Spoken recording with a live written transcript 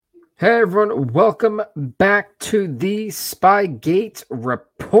Hey everyone, welcome back to the Spygate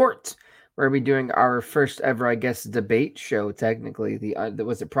Report. Where we're doing our first ever, I guess, debate show. Technically,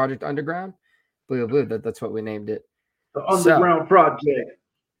 was it Project Underground? Believe that's what we named it. The So Underground Project.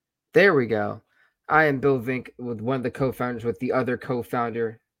 there we go. I am Bill Vink with one of the co-founders, with the other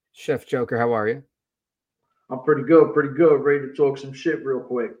co-founder, Chef Joker. How are you? I'm pretty good, pretty good. Ready to talk some shit real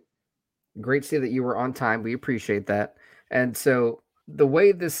quick. Great to see that you were on time. We appreciate that. And so the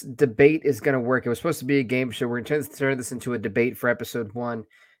way this debate is going to work, it was supposed to be a game show. We're going to turn this into a debate for episode one,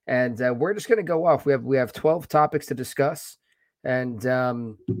 and we're just going to go off. We have 12 topics to discuss, and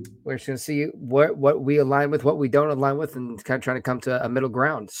we're just going to see what we align with, what we don't align with, and kind of trying to come to a middle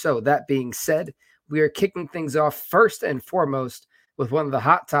ground. So that being said, we are kicking things off first and foremost with one of the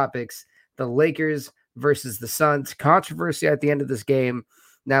hot topics: the Lakers versus the Suns. Controversy at the end of this game.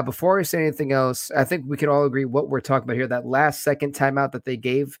 Now, before I say anything else, I think we can all agree what we're talking about here. That last second timeout that they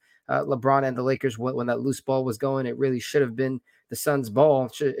gave LeBron and the Lakers when that loose ball was going, it really should have been the Suns'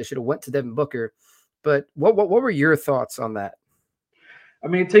 ball. It should have went to Devin Booker. But what were your thoughts on that? I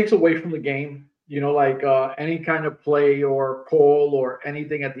mean, it takes away from the game. Like any kind of play or call or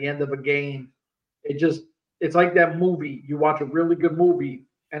anything at the end of a game. It's like that movie. You watch a really good movie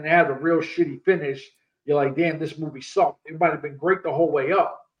and it has a real shitty finish. You're like, damn, this movie sucked. It might have been great the whole way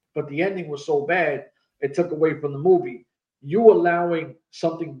up, but the ending was so bad, it took away from the movie. You allowing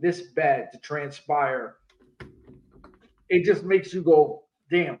something this bad to transpire, it just makes you go,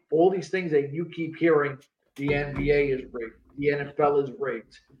 damn, all these things that you keep hearing, the NBA is rigged, the NFL is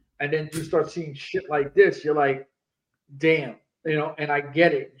rigged. And then you start seeing shit like this, you're like, damn, and I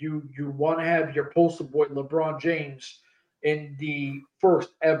get it. You want to have your poster boy LeBron James in the first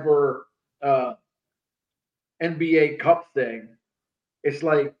ever NBA Cup thing. It's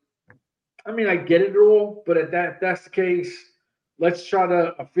like, I mean, I get it all, but if that's the case, let's try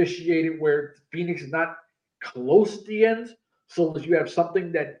to officiate it where Phoenix is not close to the end, so that you have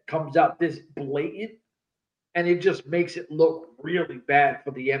something that comes out this blatant, and it just makes it look really bad for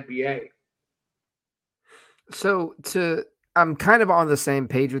the NBA. So I'm kind of on the same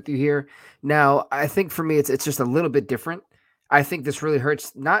page with you here. Now, I think for me, it's just a little bit different. I think this really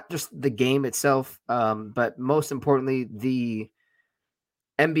hurts not just the game itself, but most importantly, the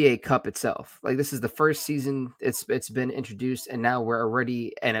NBA Cup itself. Like this is the first season it's been introduced, and now we're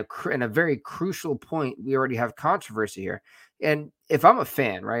already in a very crucial point. We already have controversy here, and if I'm a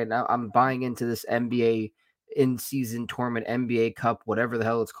fan, right now, I'm buying into this NBA in season tournament, NBA Cup, whatever the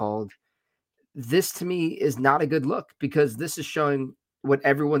hell it's called. This to me is not a good look because this is showing what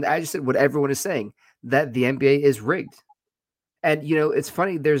everyone, I just said what everyone is saying, that the NBA is rigged. And it's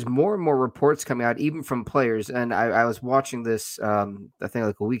funny. There's more and more reports coming out, even from players. And I was watching this, I think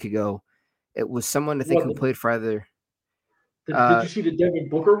like a week ago. It was someone I think What who played for either. did Uh, you see the Devin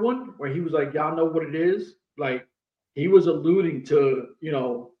Booker one where he was like, "Y'all know what it is"? Like he was alluding to,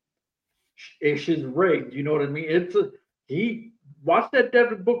 it's just rigged. You know what I mean? He watched that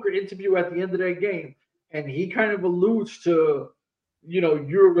Devin Booker interview at the end of that game, and he kind of alludes to, you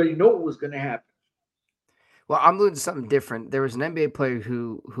already know what was going to happen. well, I'm looking at something different. There was an NBA player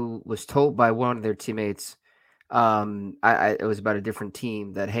who was told by one of their teammates, it was about a different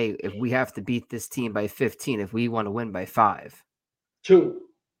team that hey, if we have to beat this team by 15, if we want to win by 5, Two,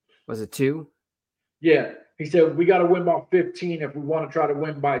 was it 2? yeah, he said we got to win by 15 if we want to try to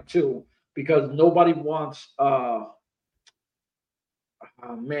win by two because nobody wants. Man,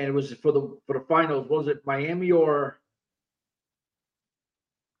 it was for the finals. Was it Miami or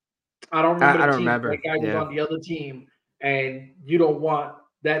I don't remember I the don't team. That remember. guy was Yeah. on the other team, and you don't want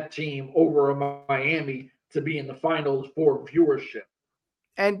that team over Miami to be in the finals for viewership.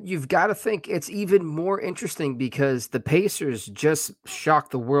 And you've got to think it's even more interesting because the Pacers just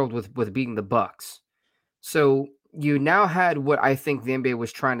shocked the world with beating the Bucks. So you now had what I think the NBA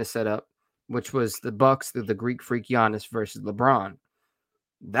was trying to set up, which was the Bucks, the Greek Freak Giannis versus LeBron.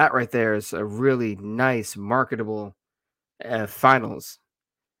 That right there is a really nice, marketable finals.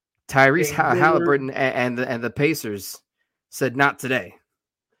 Tyrese Dame Lillard. Halliburton and the Pacers said not today.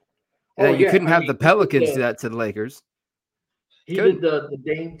 Oh You yeah, couldn't I have mean the Pelicans do that to the Lakers. he did Couldn't. the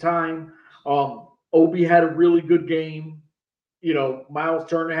Dame time. Obi had a really good game. Miles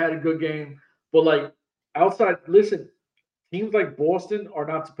Turner had a good game, but like outside, listen, teams like Boston are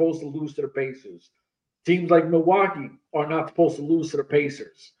not supposed to lose to the Pacers. Teams like Milwaukee are not supposed to lose to the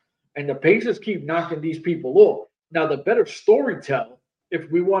Pacers. And the Pacers keep knocking these people off. Now, the better storytell, if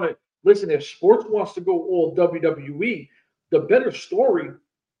we want to listen, if sports wants to go all WWE, the better story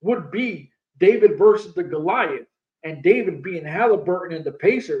would be David versus the Goliath, and David being Halliburton and the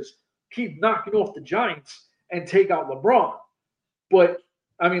Pacers keep knocking off the Giants and take out LeBron. But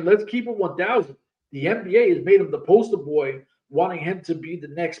I mean, let's keep it 1,000. The NBA has made him the poster boy, wanting him to be the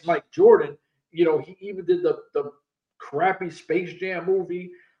next Mike Jordan. He even did the crappy Space Jam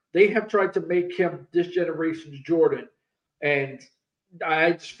movie. They have tried to make him this generation's Jordan, and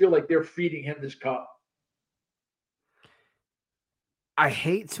I just feel like they're feeding him this cup. I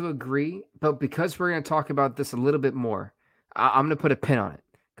hate to agree, but because we're going to talk about this a little bit more, I'm going to put a pin on it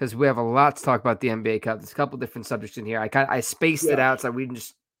because we have a lot to talk about the NBA Cup. There's a couple different subjects in here. I spaced it out so we didn't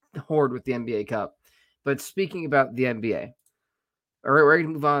just hoard with the NBA Cup. But speaking about the NBA, all right, we're going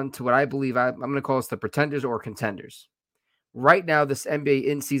to move on to what I believe I'm going to call this the pretenders or contenders. Right now, this NBA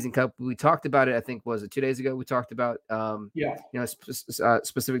in-season cup, we talked about it. I think was it 2 days ago? We talked about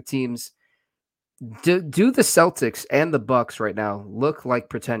specific teams. Do the Celtics and the Bucks right now look like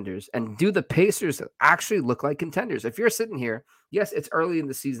pretenders, and do the Pacers actually look like contenders? If you're sitting here, yes, it's early in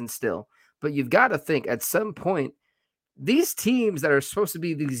the season still, but you've got to think at some point these teams that are supposed to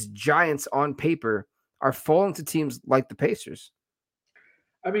be these giants on paper are falling to teams like the Pacers.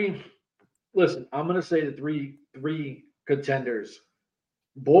 I mean, listen, I'm going to say the three contenders.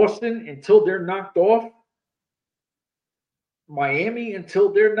 Boston until they're knocked off. Miami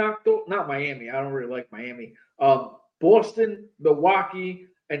until they're knocked off. Not Miami. I don't really like Miami. Boston, Milwaukee,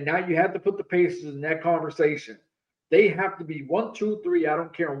 and now you have to put the Pacers in that conversation. They have to be 1, 2, 3. I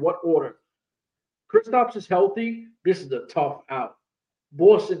don't care in what order. Kristaps is healthy. This is a tough out.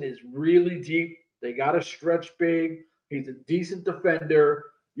 Boston is really deep. They got to stretch big. He's a decent defender.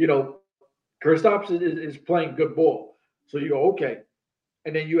 Kristaps is playing good ball. So you go, okay.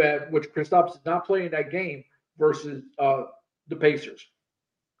 And then you have, which Kristaps is not playing that game versus the Pacers.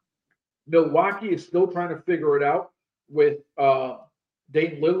 Milwaukee is still trying to figure it out with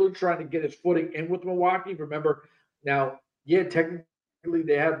Dame Lillard trying to get his footing in with Milwaukee. Remember, now, technically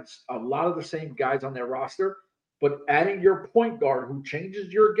they have a lot of the same guys on their roster, but adding your point guard who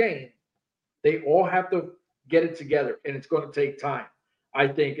changes your game, they all have to get it together, and it's going to take time. I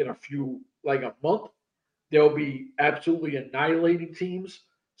think in a month, they'll be absolutely annihilating teams.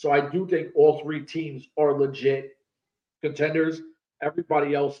 So I do think all three teams are legit contenders.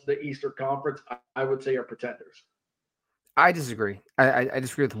 Everybody else in the Eastern Conference, I would say, are pretenders. I disagree. I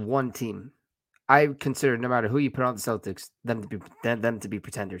disagree with one team. I consider no matter who you put on the Celtics, them to be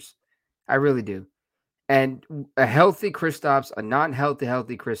pretenders. I really do. And a healthy Kristaps, a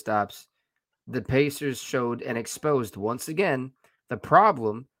non-healthy Kristaps, the Pacers showed and exposed once again the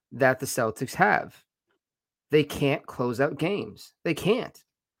problem that the Celtics have. They can't close out games. They can't.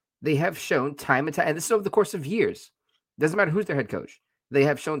 They have shown time and time, and this is over the course of years. Doesn't matter who's their head coach. They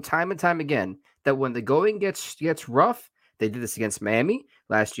have shown time and time again that when the going gets rough, they did this against Miami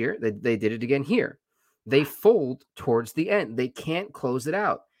last year. They did it again here. They fold towards the end. They can't close it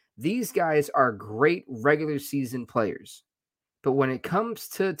out. These guys are great regular season players. But when it comes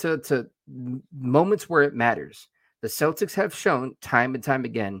to moments where it matters, the Celtics have shown time and time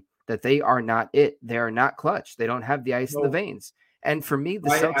again that they are not it. They are not clutch. They don't have the ice in the veins. And for me, the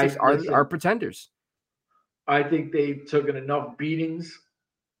Celtics are pretenders. I think they've taken enough beatings,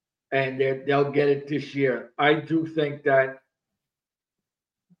 and they'll get it this year. I do think that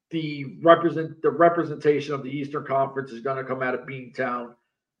the representation of the Eastern Conference is going to come out of Beantown,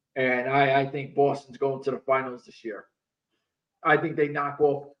 and I think Boston's going to the finals this year. I think they knock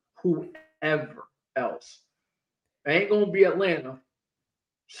off whoever else. It ain't going to be Atlanta.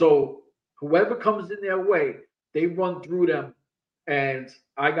 So whoever comes in their way, they run through them, and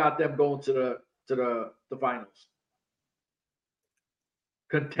I got them going to the finals.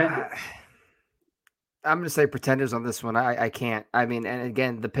 Contenders. I'm going to say pretenders on this one. I can't. I mean, and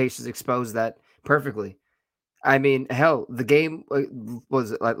again, the Pacers exposed that perfectly. I mean, hell, the game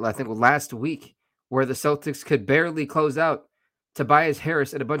was, I think, last week where the Celtics could barely close out. Tobias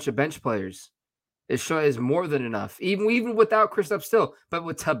Harris and a bunch of bench players is more than enough, even without Kristaps still. But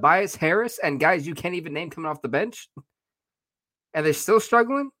with Tobias Harris and guys you can't even name coming off the bench, and they're still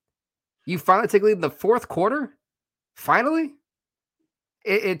struggling, you finally take lead in the fourth quarter? Finally?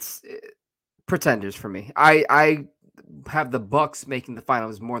 It's pretenders for me. I have the Bucks making the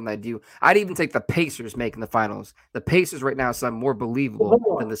finals more than I do. I'd even take the Pacers making the finals. The Pacers right now sound more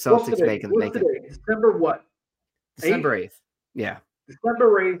believable than the Celtics making it. December what? December 8th. Yeah.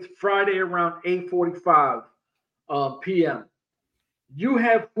 December 8th, Friday around 8:45 p.m. You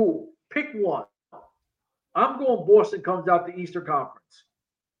have who? Pick one. I'm going Boston comes out the Eastern Conference.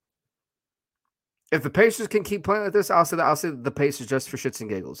 If the Pacers can keep playing like this, I'll say the Pacers just for shits and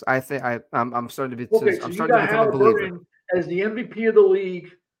giggles. I think I'm starting to be. Okay, so I'm starting to become a believer as the MVP of the league.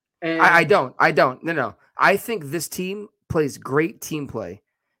 And I don't. No. I think this team plays great team play.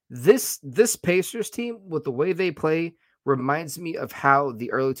 This Pacers team, with the way they play, reminds me of how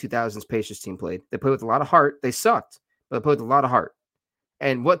the early 2000s Pacers team played. They played with a lot of heart. They sucked, but they played with a lot of heart.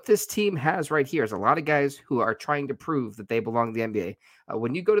 And what this team has right here is a lot of guys who are trying to prove that they belong in the NBA.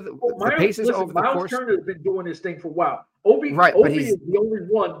 When you go to the Pacers over the Miles course, Turner has been doing this thing for a while. Obi right? But is the only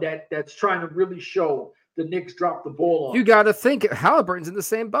one that's trying to really show the Knicks drop the ball on. You got to think Halliburton's in the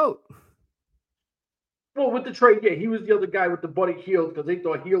same boat. Well, with the trade, yeah, he was the other guy with the Buddy Hield because they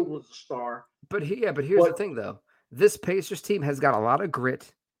thought Hield was a star. But here's the thing, though. This Pacers team has got a lot of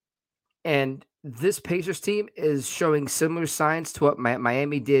grit, and this Pacers team is showing similar signs to what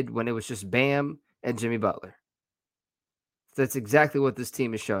Miami did when it was just Bam and Jimmy Butler. That's exactly what this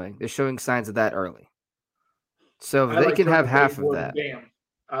team is showing. They're showing signs of that early. So if they can have half of that.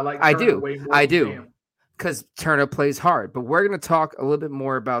 I do. Because Turner plays hard. But we're going to talk a little bit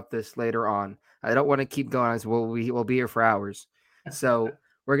more about this later on. I don't want to keep going as we'll be here for hours. So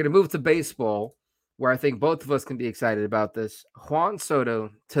we're going to move to baseball, where I think both of us can be excited about this. Juan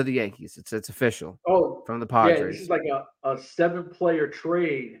Soto to the Yankees. It's official. From the Padres. Yeah, this is like a 7-player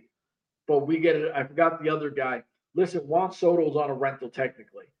trade, but we get it. I forgot the other guy. Listen, Juan Soto's on a rental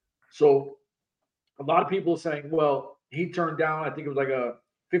technically. So a lot of people are saying, well, he turned down, I think it was like a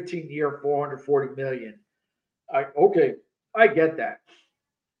 15-year, $440 million. I get that.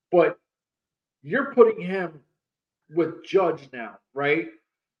 But you're putting him with Judge now, right?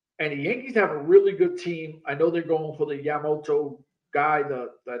 And the Yankees have a really good team. I know they're going for the Yamamoto guy,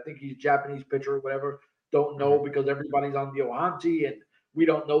 I think he's Japanese pitcher or whatever. Don't know because everybody's on the Ohanti, and we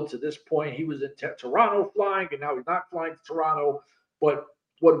don't know to this point. He was in Toronto flying, and now he's not flying to Toronto. But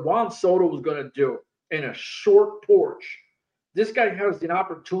what Juan Soto was going to do in a short porch, this guy has an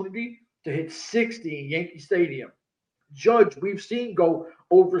opportunity to hit 60 in Yankee Stadium. Judge, we've seen go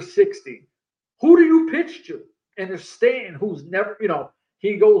over 60. Who do you pitch to? And there's Stanton, who's never,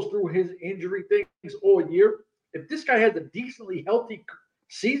 he goes through his injury things all year. If this guy has a decently healthy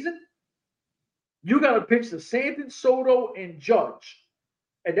season, you got to pitch to Stanton, Soto, and Judge.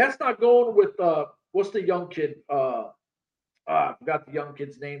 And that's not going with, what's the young kid? I forgot the young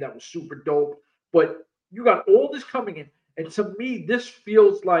kid's name that was super dope. But you got all this coming in. And to me, this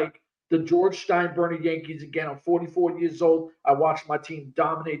feels like the George Steinbrenner Yankees again. I'm 44 years old. I watched my team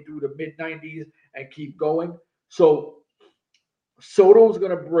dominate through the mid-90s and keep going. So Soto's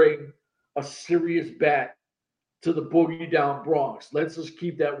going to bring a serious bat to the boogie down Bronx. Let's just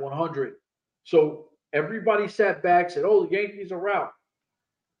keep that 100. So everybody sat back, said, oh, the Yankees are out.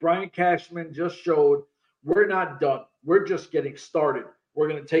 Brian Cashman just showed we're not done. We're just getting started. We're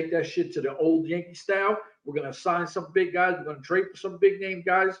going to take that shit to the old Yankee style. We're going to sign some big guys. We're going to trade for some big name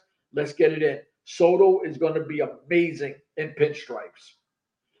guys. Let's get it in. Soto is going to be amazing in pinstripes.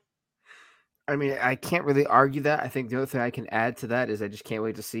 I mean, I can't really argue that. I think the other thing I can add to that is I just can't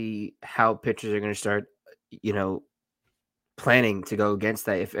wait to see how pitchers are going to start, planning to go against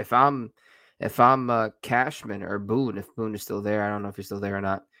that. If I'm Cashman or Boone, if Boone is still there, I don't know if he's still there or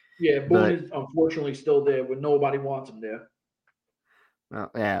not. Yeah, Boone is unfortunately still there, but nobody wants him there.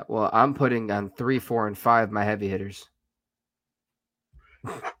 Well, yeah. Well, I'm putting on 3, 4, and 5 my heavy hitters.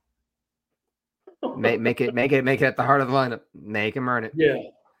 make it at the heart of the lineup. Make him earn it. Yeah.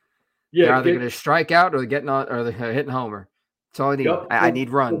 They're either going to strike out or they're hitting homer. That's all I need. Yep. I need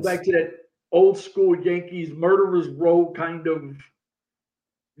runs. Go back to that old school Yankees murderer's row kind of.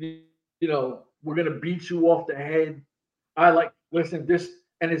 We're going to beat you off the head. Listen, this,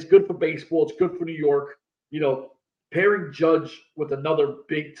 and it's good for baseball. It's good for New York. Pairing Judge with another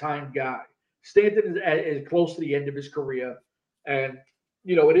big time guy. Stanton is close to the end of his career, and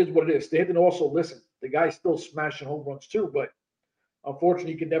it is what it is. Stanton also, listen, the guy's still smashing home runs too, but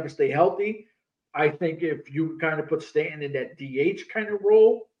unfortunately, he can never stay healthy. I think if you kind of put Stanton in that DH kind of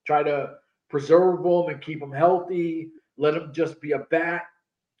role, try to preserve him and keep him healthy, let him just be a bat.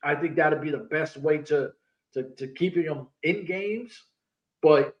 I think that'd be the best way to keeping him in games.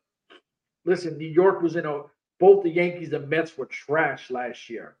 But listen, New York was both the Yankees and Mets were trash last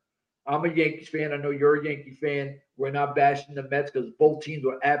year. I'm a Yankees fan. I know you're a Yankee fan. We're not bashing the Mets because both teams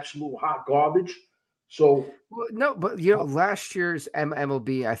were absolute hot garbage. So no, but last year's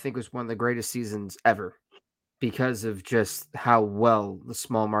MLB I think was one of the greatest seasons ever because of just how well the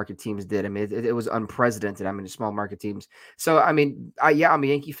small market teams did. I mean, it was unprecedented. I mean, the small market teams. So I mean, I'm a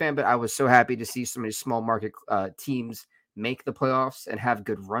Yankee fan, but I was so happy to see so many small market teams make the playoffs and have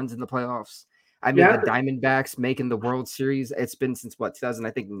good runs in the playoffs. I mean, the Diamondbacks making the World Series. It's been since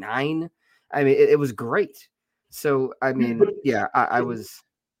 2009. I mean, it was great. So I mean, I was.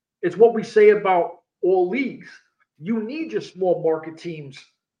 It's what we say about all leagues. You need your small market teams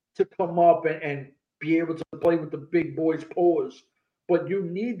to come up and be able to play with the big boys' paws, but you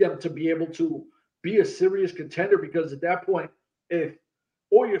need them to be able to be a serious contender because at that point, if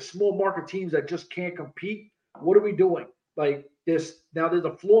all your small market teams that just can't compete, what are we doing? Like this now, there's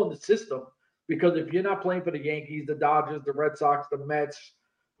a flaw in the system because if you're not playing for the Yankees, the Dodgers, the Red Sox, the Mets,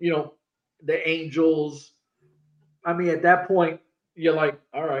 you know, the Angels. I mean, at that point, you're like,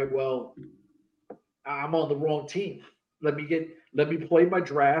 all right, well, I'm on the wrong team. Let me play my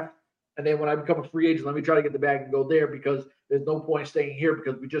draft, and then when I become a free agent, let me try to get the bag and go there because there's no point staying here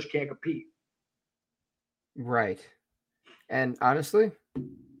because we just can't compete. Right. And honestly,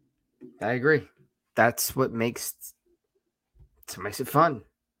 I agree. That's what makes it fun.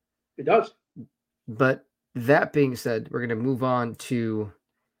 It does. But that being said, we're going to move on to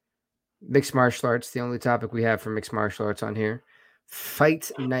mixed martial arts, the only topic we have for mixed martial arts on here.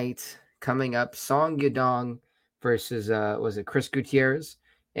 Fight night coming up. Song Yadong versus was it Chris Gutierrez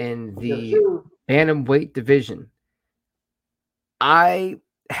in Yes, the sir. bantamweight division. I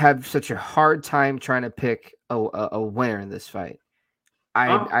have such a hard time trying to pick a winner in this fight.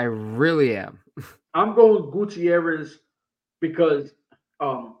 I really am. I'm going Gutierrez because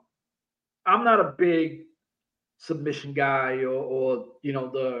um, I'm not a big submission guy or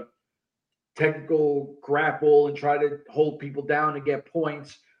the technical grapple and try to hold people down and get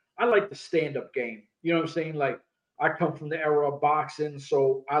points. I like the stand up game. You know what I'm saying? Like I come from the era of boxing,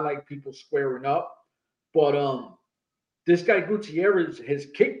 so I like people squaring up. But this guy Gutierrez, his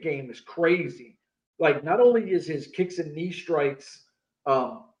kick game is crazy. Like not only is his kicks and knee strikes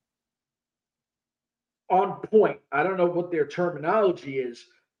um, on point. I don't know what their terminology is,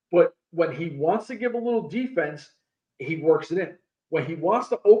 but when he wants to give a little defense, he works it in. When he wants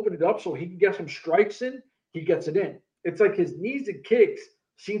to open it up so he can get some strikes in, he gets it in. It's like his knees and kicks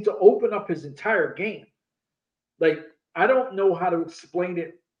seem to open up his entire game. Like I don't know how to explain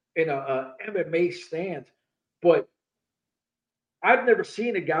it in a MMA stance, but I've never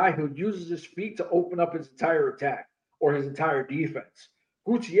seen a guy who uses his feet to open up his entire attack or his entire defense.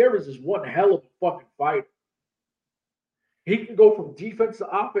 Gutierrez is one hell of a fucking fighter. He can go from defense to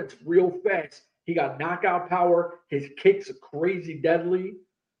offense real fast. He got knockout power. His kicks are crazy deadly.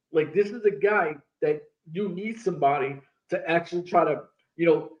 Like this is a guy that you need somebody to actually try to,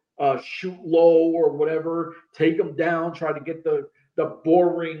 shoot low or whatever, take him down, try to get the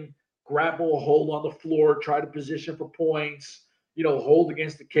boring grapple hold on the floor, try to position for points, hold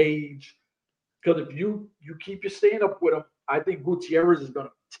against the cage. Because if you keep your stand up with him, I think Gutierrez is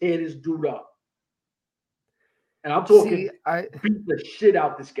gonna tear this dude up. And I'm See, talking beat the shit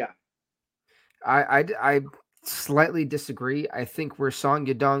out this guy. I slightly disagree. I think where Song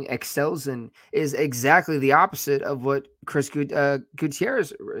Yadong excels in is exactly the opposite of what Chris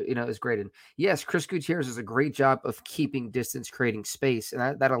Gutierrez, is great in. Yes, Chris Gutierrez does a great job of keeping distance, creating space,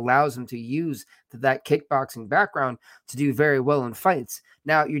 and that allows him to use that kickboxing background to do very well in fights.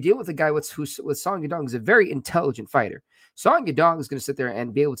 Now, you're dealing with a guy with Song Yadong is a very intelligent fighter. Song Yadong is going to sit there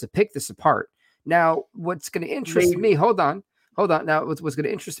and be able to pick this apart. Now, what's going to interest me, hold on. Now, what's going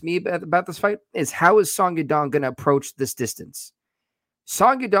to interest me about this fight is how is Song Yadong going to approach this distance?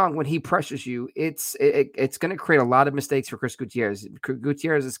 Song Yadong, when he pressures you, it's going to create a lot of mistakes for Chris Gutierrez.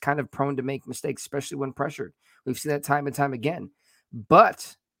 Gutierrez is kind of prone to make mistakes, especially when pressured. We've seen that time and time again.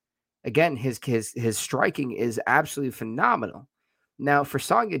 But again, his striking is absolutely phenomenal. Now, for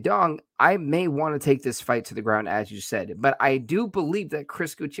Song Yadong, I may want to take this fight to the ground, as you said, but I do believe that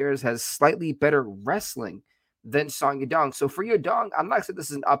Chris Gutierrez has slightly better wrestling than Song Yadong. So for Yadong, I'm not saying this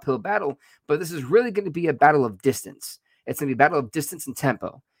is an uphill battle, but this is really going to be a battle of distance. It's going to be a battle of distance and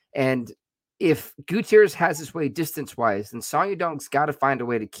tempo. And if Gutierrez has his way distance-wise, then Song Yadong's got to find a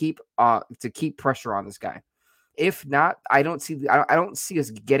way to keep pressure on this guy. If not, I don't see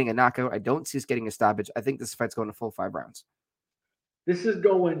us getting a knockout. I don't see us getting a stoppage. I think this fight's going to full 5 rounds. This is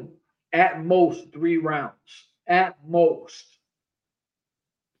going at most 3 rounds. At most.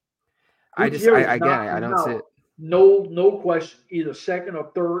 I don't see it. No question. Either second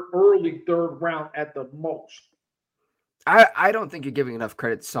or third, early third round at the most. I don't think you're giving enough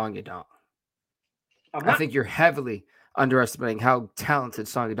credit to Song Yadong. I think you're heavily underestimating how talented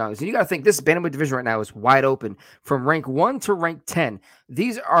Song Yadong is. And you got to think this bantamweight division right now is wide open from rank 1 to rank 10.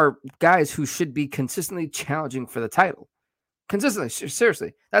 These are guys who should be consistently challenging for the title. Consistently,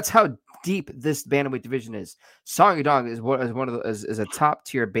 seriously. That's how deep this bantamweight division is. Song Yadong is a top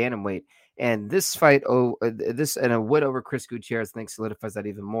tier bantamweight, and this fight, this and a win over Chris Gutierrez, I think solidifies that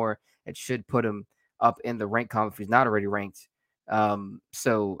even more. It should put him up in the rank column if he's not already ranked.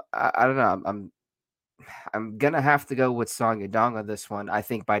 So I don't know. I'm gonna have to go with Song Yadong on this one. I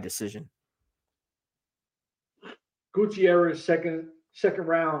think by decision. Gutierrez second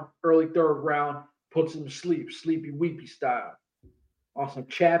round, early third round, puts him to sleep, sleepy weepy style. On some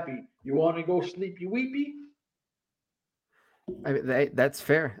Chappie. You want to go sleepy weepy? I mean, that's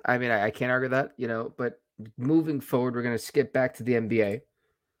fair. I mean, I can't argue that, but moving forward, we're going to skip back to the NBA.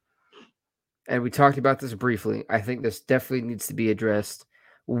 And we talked about this briefly. I think this definitely needs to be addressed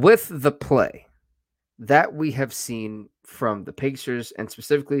with the play that we have seen from the Pacers and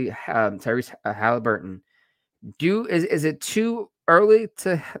specifically Tyrese Halliburton. Is it too early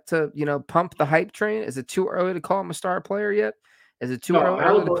to pump the hype train? Is it too early to call him a star player yet? Is it too No, early to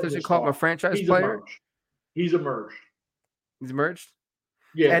Halliburton's a potentially call him a star. franchise He's player? emerged. He's emerged. He's emerged.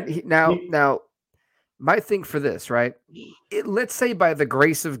 Yeah. And now, my thing for this, right? Let's say by the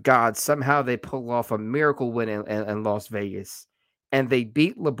grace of God, somehow they pull off a miracle win in Las Vegas, and they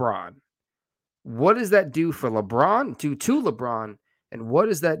beat LeBron. What does that do for LeBron? To LeBron, and what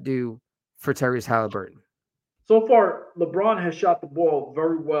does that do for Tyrese Halliburton? So far, LeBron has shot the ball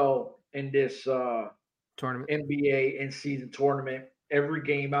very well in this Tournament. NBA in-season tournament. Every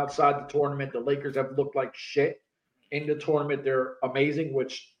game outside the tournament, the Lakers have looked like shit. In the tournament, they're amazing,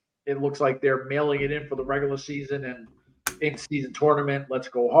 which it looks like they're mailing it in for the regular season and in-season tournament. Let's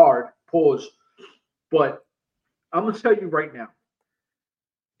go hard. Pause. But I'm going to tell you right now,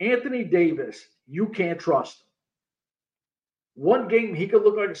 Anthony Davis, you can't trust him. One game, he could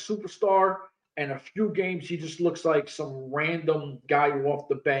look like a superstar, and a few games, he just looks like some random guy off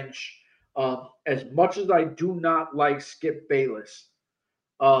the bench. As much as I do not like Skip Bayless,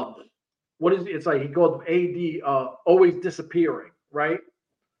 what is it? It's like he called AD always disappearing, right?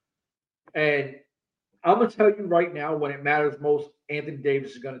 And I'm gonna tell you right now, when it matters most, Anthony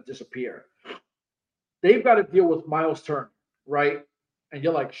Davis is gonna disappear. They've got to deal with Miles Turner, right? And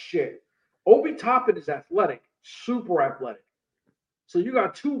you're like, shit. Obi Toppin is athletic, super athletic. So you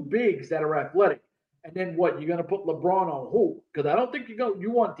got two bigs that are athletic. And then what? You're gonna put LeBron on who? Because I don't think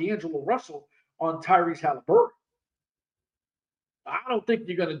you want D'Angelo Russell on Tyrese Halliburton. I don't think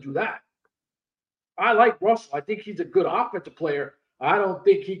you're gonna do that. I like Russell. I think he's a good offensive player. I don't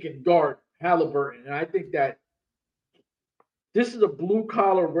think he can guard Halliburton. And I think that this is a blue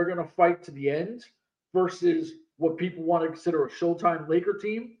collar, we're going to fight to the end versus what people want to consider a Showtime Laker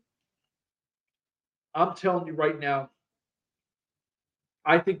team. I'm telling you right now,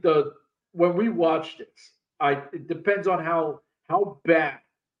 I think when we watch this, it depends on how bad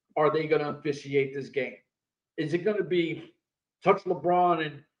are they going to officiate this game. Is it going to be touch LeBron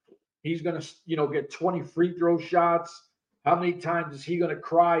and he's going to get 20 free throw shots? How many times is he going to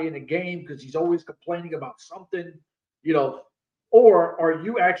cry in a game because he's always complaining about something? Or are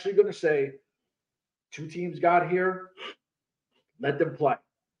you actually going to say, two teams got here, let them play?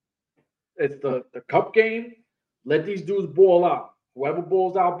 It's the cup game. Let these dudes ball out. Whoever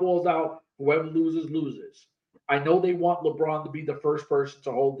balls out, balls out. Whoever loses, loses. I know they want LeBron to be the first person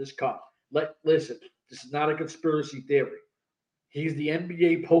to hold this cup. Listen, this is not a conspiracy theory. He's the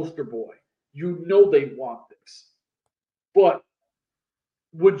NBA poster boy. You know they want this. But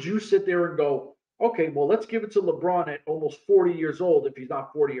would you sit there and go, okay, well, let's give it to LeBron at almost 40 years old if he's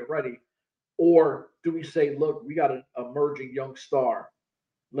not 40 already? Or do we say, look, we got an emerging young star.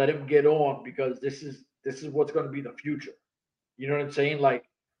 Let him get on because this is what's going to be the future. You know what I'm saying? Like,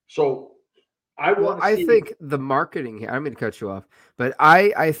 so I want to see. I think the marketing here, I'm going to cut you off, but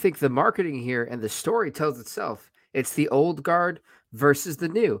I think the marketing here and the story tells itself. It's the old guard versus the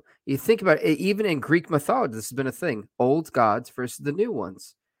new. You think about it, even in Greek mythology, this has been a thing. Old gods versus the new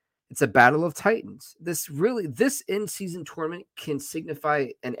ones. It's a battle of titans. This in-season tournament can signify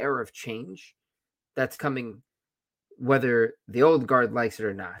an era of change that's coming, whether the old guard likes it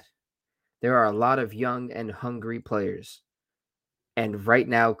or not. There are a lot of young and hungry players. And right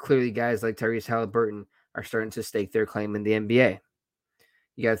now, clearly, guys like Tyrese Halliburton are starting to stake their claim in the NBA.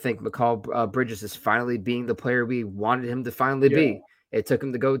 You got to think Mikal Bridges is finally being the player we wanted him to finally be. It took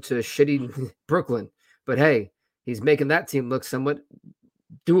him to go to shitty Brooklyn. But hey, he's making that team look somewhat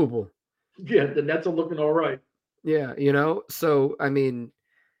doable. Yeah, the Nets are looking all right. Yeah, so I mean,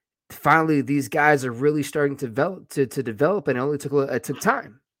 finally these guys are really starting to develop, and it took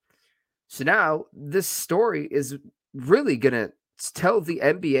time. So now this story is really gonna tell the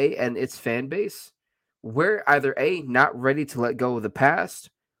NBA and its fan base we're either not ready to let go of the past,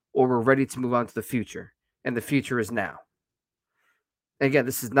 or we're ready to move on to the future, and the future is now. Again,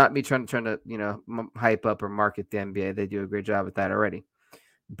 this is not me trying to hype up or market the NBA. They do a great job at that already,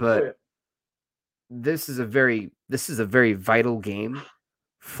 but this is a very vital game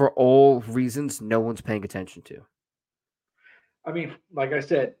for all reasons no one's paying attention to. I mean, like I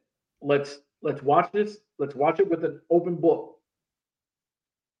said, let's watch this. Let's watch it with an open book.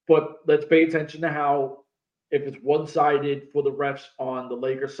 But let's pay attention to how, if it's one-sided for the refs on the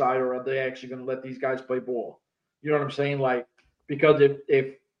Lakers side, or are they actually going to let these guys play ball? You know what I'm saying? Like, because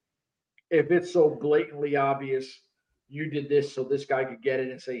if if it's so blatantly obvious you did this so this guy could get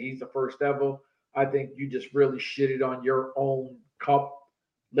it and say he's the first ever, I think you just really shitted on your own cup.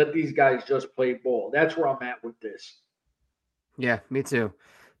 Let these guys just play ball. That's where I'm at with this. Yeah, me too.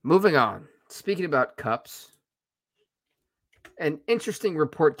 Moving on. Speaking about cups, an interesting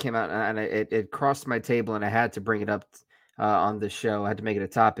report came out, and it crossed my table, and I had to bring it up on the show. I had to make it a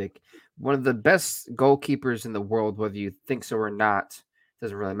topic. One of the best goalkeepers in the world, whether you think so or not,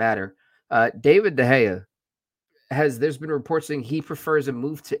 doesn't really matter. David De Gea there's been reports saying he prefers a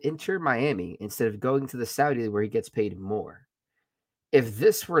move to Inter Miami instead of going to the Saudi where he gets paid more. If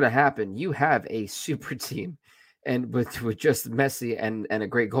this were to happen, you have a super team, and with just Messi and a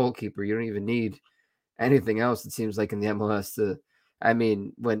great goalkeeper, you don't even need anything else. It seems like in the MLS. I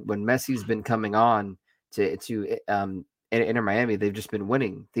mean, when Messi's been coming on to Inter Miami, they've just been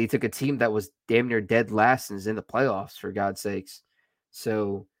winning. They took a team that was damn near dead last and is in the playoffs, for God's sakes.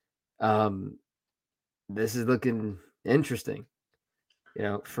 So, this is looking interesting,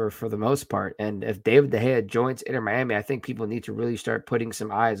 for the most part. And if David De Gea joins Inter Miami, I think people need to really start putting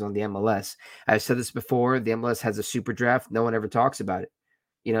some eyes on the MLS. I've said this before, the MLS has a super draft. No one ever talks about it.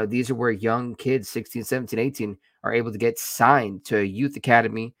 These are where young kids, 16, 17, 18, are able to get signed to a youth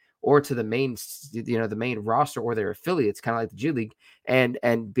academy or to the main, the main roster or their affiliates, kind of like the G League, and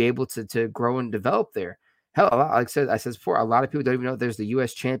be able to grow and develop there. Hell, like I said before, a lot of people don't even know there's the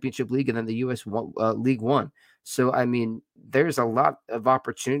U.S. Championship League and then the U.S. League One. So, I mean, there's a lot of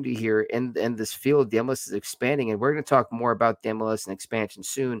opportunity here in this field. The MLS is expanding, and we're going to talk more about the MLS and expansion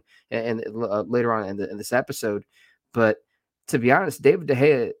soon and later on in this episode. But to be honest, David De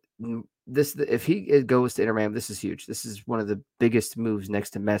Gea, if he goes to Inter Miami, this is huge. This is one of the biggest moves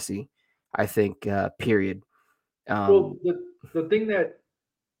next to Messi, I think, period. Well, the thing that,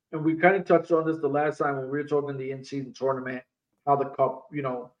 and we kind of touched on this the last time when we were talking the in-season tournament, how the cup,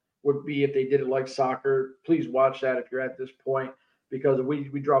 would be if they did it like soccer. Please watch that if you're at this point, because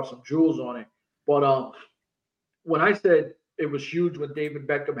we dropped some jewels on it. But when I said it was huge when David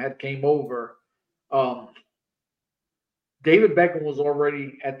Beckham had came over, David Beckham was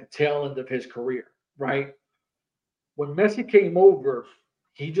already at the tail end of his career, right? When Messi came over,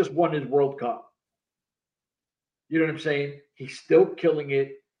 he just won his World Cup. You know what I'm saying? He's still killing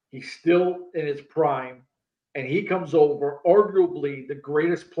it. He's still in his prime. And he comes over, arguably the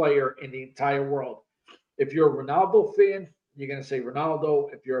greatest player in the entire world. If you're a Ronaldo fan, you're going to say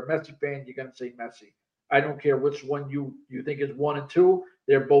Ronaldo. If you're a Messi fan, you're going to say Messi. I don't care which one you think is one and two.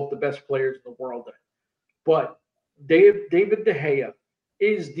 They're both the best players in the world. But David De Gea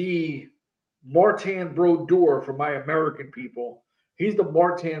is the Martin Brodeur for my American people. He's the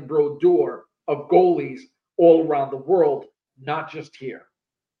Martin Brodeur of goalies all around the world, not just here,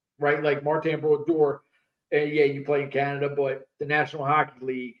 right? Like Martin Brodeur, yeah, you play in Canada, but the National Hockey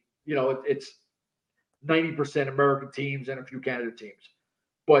League, it's 90% American teams and a few Canada teams.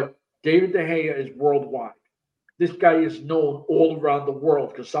 But David De Gea is worldwide. This guy is known all around the world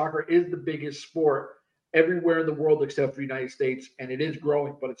because soccer is the biggest sport everywhere in the world except for the United States, and it is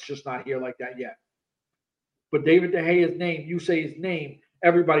growing, but it's just not here like that yet. But David De Gea's name, you say his name,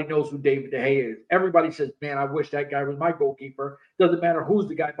 everybody knows who David De Gea is. Everybody says, man, I wish that guy was my goalkeeper. Doesn't matter who's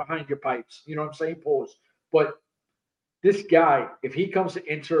the guy behind your pipes. You know what I'm saying? Pause. But this guy, if he comes to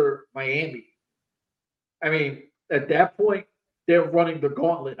Inter Miami, I mean, at that point, they're running the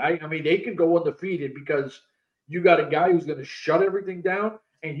gauntlet. I mean, they can go undefeated because you got a guy who's going to shut everything down,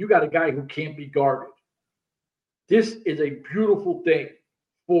 and you got a guy who can't be guarded. This is a beautiful thing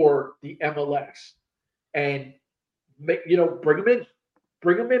for the MLS. And, bring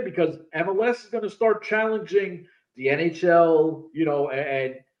them in because MLS is going to start challenging the NHL,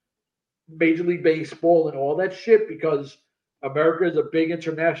 and Major League Baseball and all that shit because America is a big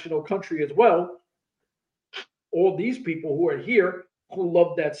international country as well. All these people who are here who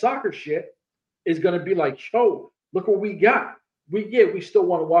love that soccer shit is going to be like, yo, look what we got. We still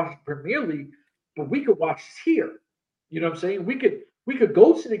want to watch the Premier League, but we could watch this here. You know what I'm saying? We could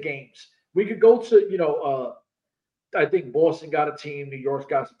go to the games. We could go to, I think Boston got a team, New York's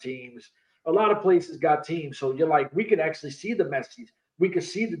got some teams. A lot of places got teams. So you're like, we could actually see the Messis. We could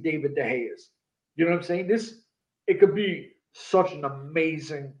see the David De Geas. You know what I'm saying? It could be such an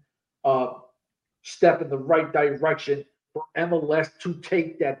amazing step in the right direction for MLS to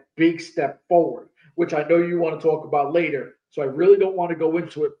take that big step forward, which I know you want to talk about later. So I really don't want to go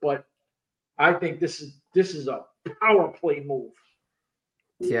into it, but I think this is a power play move.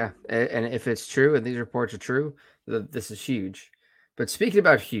 Yeah, and if it's true, and these reports are true, this is huge. But speaking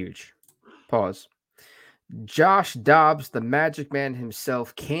about huge, pause. Josh Dobbs, the Magic Man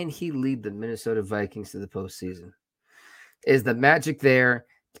himself, can he lead the Minnesota Vikings to the postseason? Is the magic there?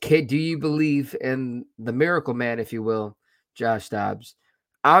 Okay, do you believe in the miracle man, if you will, Josh Dobbs?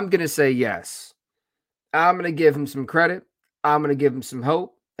 I'm going to say yes. I'm going to give him some credit. I'm going to give him some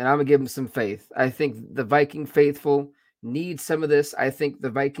hope, and I'm going to give him some faith. I think the Viking faithful need some of this. I think the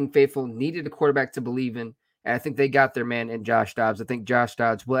Viking faithful needed a quarterback to believe in, and I think they got their man in Josh Dobbs. I think Josh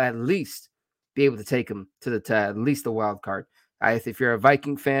Dobbs will at least be able to take him to at least the wild card. If you're a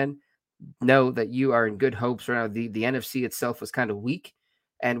Viking fan, know that you are in good hopes right now. The NFC itself was kind of weak,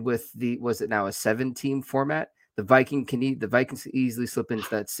 and with was it now a 7-team format? The Vikings can easily slip into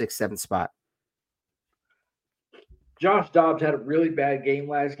that 6-7 spot. Josh Dobbs had a really bad game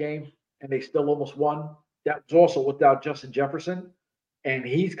last game, and they still almost won. That was also without Justin Jefferson, and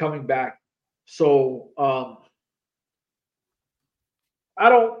he's coming back. So I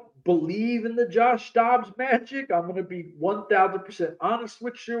don't believe in the Josh Dobbs magic. I'm going to be 1,000% honest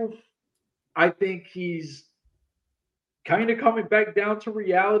with you. I think he's kind of coming back down to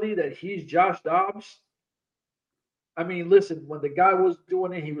reality that he's Josh Dobbs. I mean, listen, when the guy was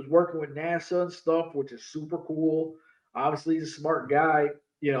doing it, he was working with NASA and stuff, which is super cool. Obviously, he's a smart guy.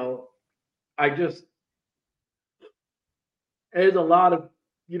 You know, I just there's a lot of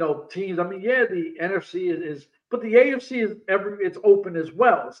teams. I mean, yeah, the NFC is but the AFC is it's open as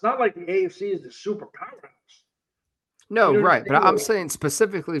well. It's not like the AFC is the super powerhouse. No, right, but I'm saying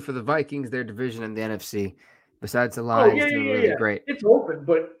specifically for the Vikings, their division in the NFC. Besides the Lions, doing really great. It's open,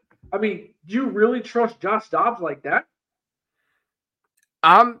 but I mean, do you really trust Josh Dobbs like that?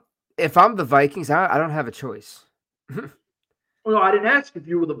 If I'm the Vikings, I don't have a choice. No, I didn't ask if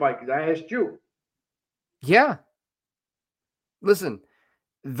you were the Vikings. I asked you. Yeah. Listen,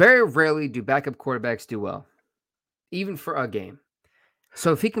 very rarely do backup quarterbacks do well, even for a game.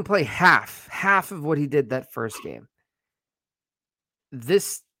 So if he can play half of what he did that first game,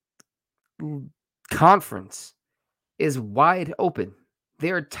 this conference is wide open.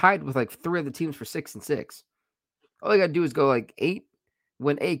 They are tied with like 3 other teams for 6-6. All they got to do is go like 8,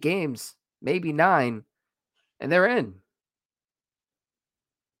 win 8 games, maybe 9, and they're in.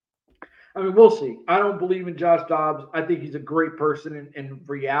 I mean, we'll see. I don't believe in Josh Dobbs. I think he's a great person in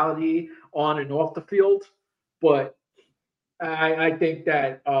reality, on and off the field. But I think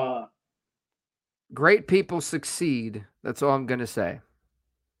that great people succeed. That's all I'm going to say.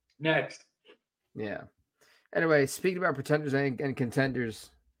 Next. Yeah. Anyway, speaking about pretenders and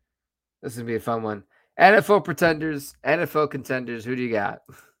contenders, this is going to be a fun one. NFL pretenders, NFL contenders. Who do you got?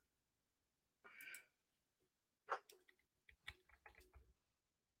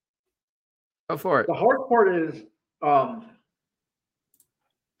 Go for it. The hard part is Trevor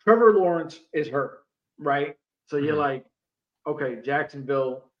Lawrence is hurt, right? So you're like, okay,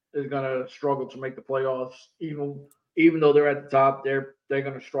 Jacksonville is going to struggle to make the playoffs, even though they're at the top. They're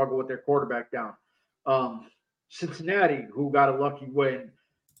going to struggle with their quarterback down. Cincinnati, who got a lucky win,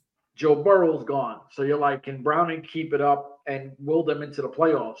 Joe Burrow's gone. So you're like, can Browning keep it up and will them into the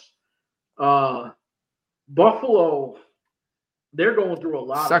playoffs? Buffalo, they're going through a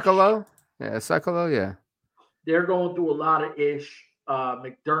lot. Sacalo? Yeah, Sacalo, yeah. They're going through a lot of ish.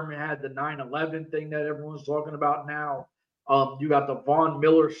 McDermott had the 9/11 thing that everyone's talking about now. You got the Von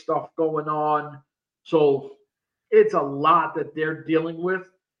Miller stuff going on. So it's a lot that they're dealing with.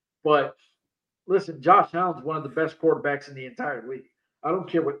 But listen, Josh Allen's one of the best quarterbacks in the entire league. I don't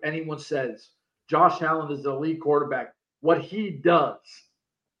care what anyone says. Josh Allen is the elite quarterback. What he does,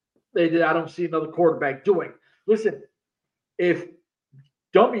 I don't see another quarterback doing. Listen, if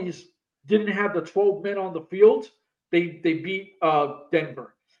dummies didn't have the 12 men on the field, they beat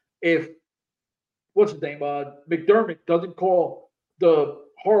Denver. If what's his name, McDermott doesn't call the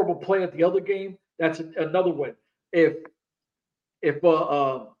horrible play at the other game, that's another win. If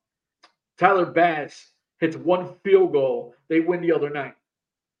Tyler Bass hits one field goal, they win the other night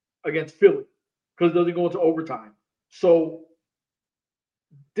against Philly because it doesn't go into overtime. So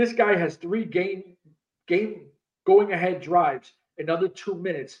this guy has 3 game going ahead drives in under 2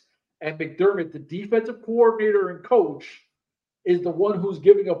 minutes. And McDermott, the defensive coordinator and coach, is the one who's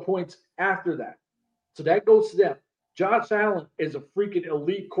giving up points after that. So that goes to them. Josh Allen is a freaking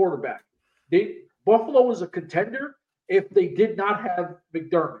elite quarterback. Buffalo is a contender if they did not have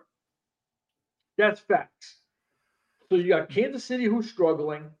McDermott. That's facts. So you got Kansas City who's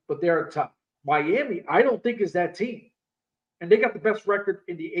struggling, but they're at top. Miami, I don't think is that team. And they got the best record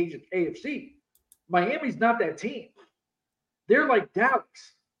in the AFC. Miami's not that team. They're like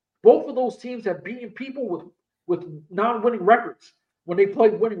Dallas. Both of those teams have beaten people with non-winning records. When they play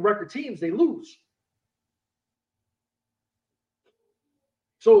winning record teams, they lose.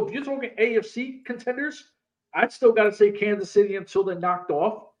 So if you're talking AFC contenders, I'd still got to say Kansas City until they're knocked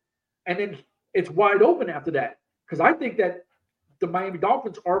off. And then it's wide open after that. Because I think that the Miami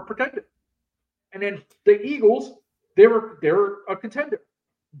Dolphins are a pretender. And then the Eagles, they're a contender.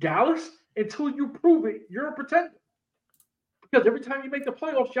 Dallas, until you prove it, you're a pretender. Because every time you make the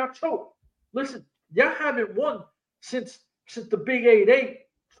playoffs, y'all choke. Listen, y'all haven't won since the Big 8-8.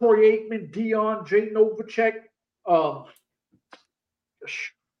 Troy Aikman, Dion, Jay Novacek. Um,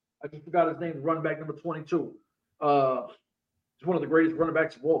 I just forgot his name. Running back number 22. He's one of the greatest running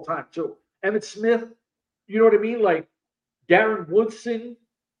backs of all time too. Emmitt Smith. You know what I mean? Like Darren Woodson.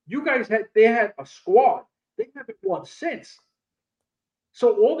 You guys they had a squad. They haven't won since.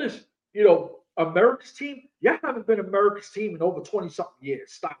 So all this, America's team, you haven't been America's team in over 20-something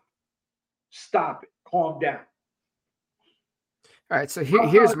years. Stop it. Calm down. All right, so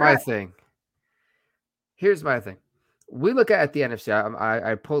here's my thing. Here's my thing. We look at the NFC.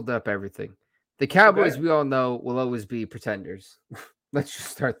 I pulled up everything. The Cowboys, we all know, will always be pretenders. Let's just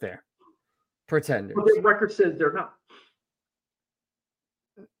start there. Pretenders. But their record says they're not.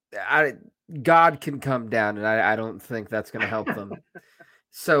 God can come down, and I don't think that's going to help them.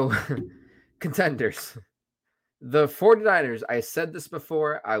 So, contenders. The 49ers, I said this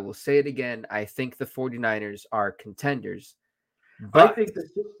before. I will say it again. I think the 49ers are contenders. But I think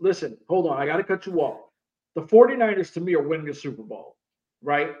listen, hold on. I got to cut you off. The 49ers, to me, are winning the Super Bowl,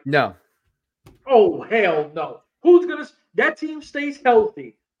 right? No. Oh, hell no. That team stays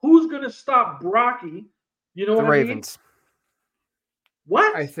healthy. Who's going to stop Brocky? You know what I mean? The Ravens.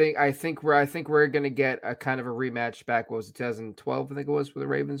 What? I think we're going to get a kind of a rematch back. What was it, 2012? I think it was, where the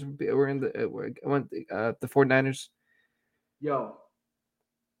Ravens were in the 49ers. Yo,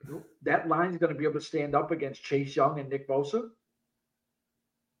 that line's going to be able to stand up against Chase Young and Nick Bosa?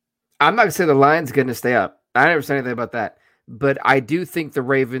 I'm not going to say the line's going to stay up. I never said anything about that. But I do think the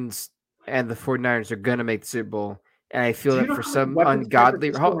Ravens and the 49ers are going to make the Super Bowl. And I feel that for some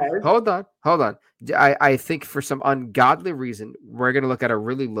ungodly... Hold on. I think for some ungodly reason, we're going to look at a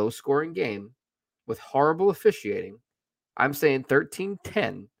really low-scoring game with horrible officiating. I'm saying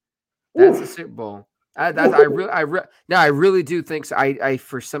 13-10. That's the Super Bowl. I really do think so. I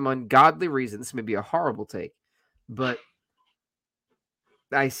for some ungodly reason, this may be a horrible take, but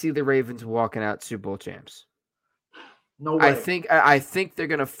I see the Ravens walking out Super Bowl champs. No way. I think they're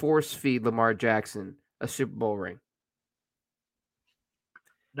going to force feed Lamar Jackson a Super Bowl ring.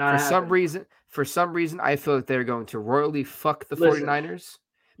 For some reason, I feel like they're going to royally fuck the 49ers.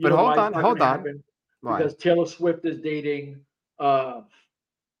 But hold on. Because Taylor Swift is dating Travis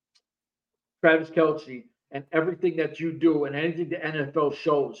Kelce, and everything that you do and anything the NFL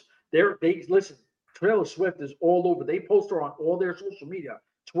shows, listen. Taylor Swift is all over. They post her on all their social media,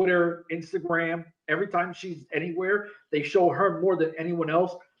 Twitter, Instagram. Every time she's anywhere, they show her more than anyone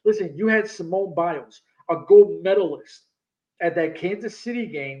else. Listen, you had Simone Biles, a gold medalist at that Kansas City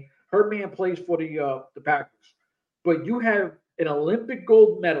game. Her man plays for the Packers. But you have an Olympic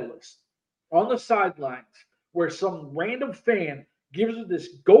gold medalist on the sidelines where some random fan gives her this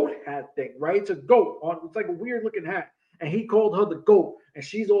goat hat thing, right? It's a goat. It's like a weird looking hat. And he called her the GOAT. And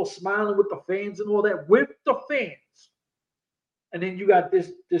she's all smiling with the fans and all that, with the fans. And then you got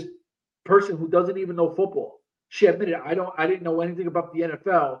this person who doesn't even know football. She admitted, I didn't know anything about the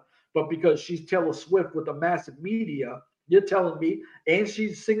NFL, but because she's Taylor Swift with a massive media, you're telling me, and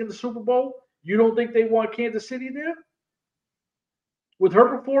she's singing the Super Bowl, you don't think they want Kansas City there? With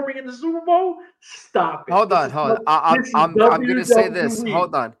her performing in the Super Bowl? Stop it. Hold on. I'm going to say this.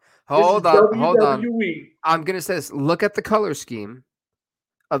 Hold on. I'm going to say this. Look at the color scheme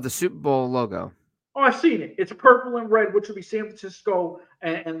of the Super Bowl logo. Oh, I've seen it. It's purple and red, which would be San Francisco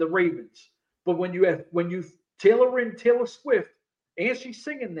and the Ravens. But when you tailor in Taylor Swift and she's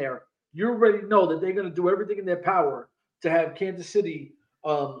singing there, you already know that they're going to do everything in their power to have Kansas City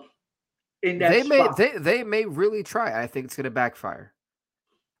in that spot. They may really try. I think it's going to backfire.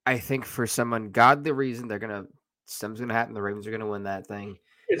 I think for some ungodly reason, something's going to happen. The Ravens are going to win that thing.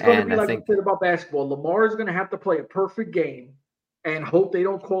 It's going to be like I said about basketball. Lamar is going to have to play a perfect game and hope they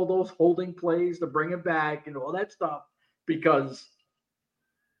don't call those holding plays to bring it back and all that stuff, because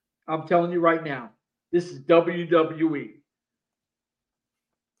I'm telling you right now, this is WWE.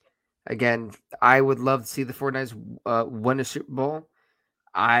 Again, I would love to see the 49ers win a Super Bowl.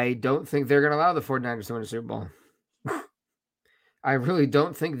 I don't think they're going to allow the 49ers to win a Super Bowl. I really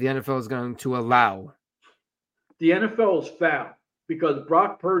don't think the NFL is going to allow. The NFL is foul because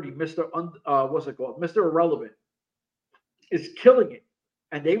Brock Purdy, Mr. Irrelevant, is killing it.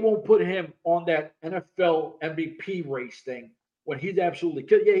 And they won't put him on that NFL MVP race thing when he's absolutely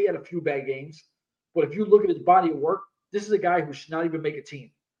killed. Yeah, he had a few bad games. But if you look at his body of work, this is a guy who should not even make a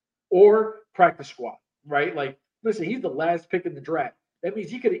team or practice squad, right? Like, listen, he's the last pick in the draft. That means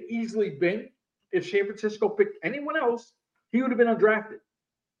he could have easily been, if San Francisco picked anyone else, he would have been undrafted.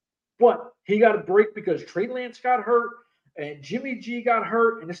 But he got a break because Trey Lance got hurt and Jimmy G got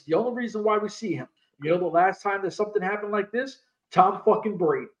hurt, and it's the only reason why we see him. You know, the last time that something happened like this, Tom fucking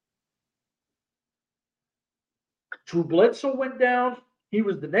Brady. Drew Bledsoe went down. He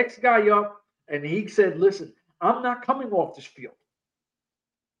was the next guy up, and he said, "Listen, I'm not coming off this field."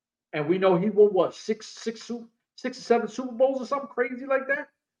 And we know he won what six or seven Super Bowls or something crazy like that.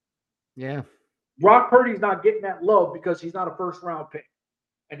 Yeah. Brock Purdy's not getting that love because he's not a first round pick,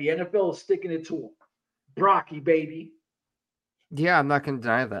 and the NFL is sticking it to him. Brocky, baby. Yeah, I'm not going to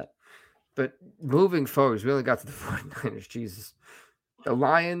deny that. But moving forward, we only got to the 49ers. Jesus. The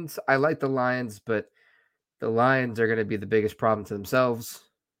Lions, I like the Lions, but the Lions are going to be the biggest problem to themselves.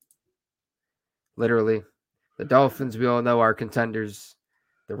 Literally. The Dolphins, we all know, are contenders.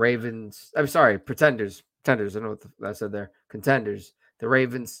 The Ravens, I'm sorry, pretenders. Pretenders, I don't know what I said there. Contenders. The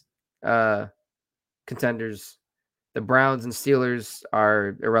Ravens, contenders. The Browns and Steelers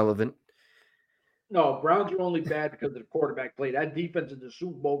are irrelevant. No, Browns are only bad because of the quarterback play. That defense is the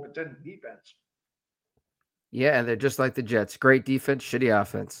Super Bowl contending defense. Yeah, and they're just like the Jets. Great defense, shitty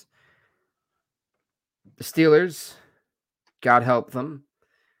offense. The Steelers, God help them.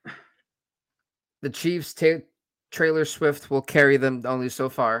 The Chiefs, Taylor Swift will carry them only so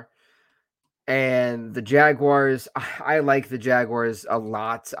far. And the Jaguars, I like the Jaguars a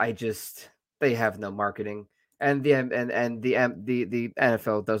lot. They have no marketing, and the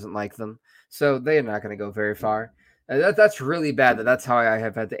NFL doesn't like them, so they're not going to go very far. That's really bad. That's how I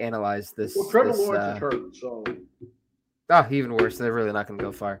have had to analyze this. Well, Trevor Lawrence is hurt, so even worse. They're really not going to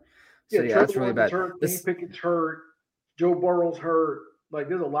go far. So yeah, that's really bad. Hurt, Kenny Pickett's hurt. Joe Burrow's hurt. Like,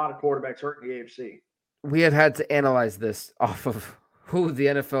 there's a lot of quarterbacks hurt in the AFC. We have had to analyze this off of who the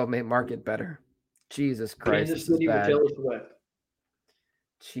NFL may market better. Jesus Christ, Kansas City with Taylor Swift.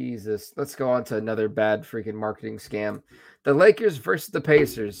 Jesus. Let's go on to another bad freaking marketing scam. The Lakers versus the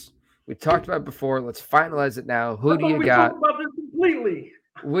Pacers. We talked about it before. Let's finalize it now. Who do you got? We talked about this completely.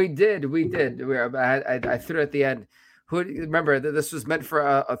 We did. I threw it at the end. Remember, this was meant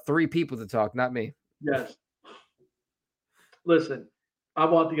for three people to talk, not me. Yes. Listen, I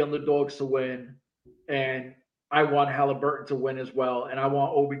want the underdogs to win, and I want Halliburton to win as well, and I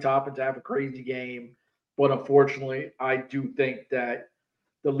want Obi Toppin to have a crazy game. But unfortunately, I do think that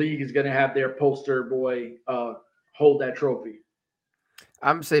the league is going to have their poster boy hold that trophy.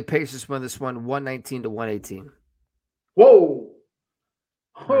 I'm going to say Pacers win this one 119 to 118. Whoa.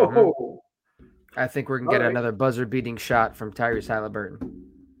 Mm-hmm. I think we're going to get another buzzer-beating shot from Tyrese Halliburton.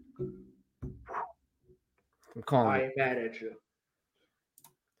 I'm calling I ain't mad at you.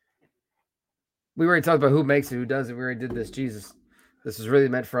 We already talked about who makes it, who doesn't. We already did this. Jesus. This is really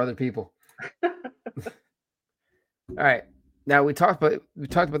meant for other people. All right. Now we talked about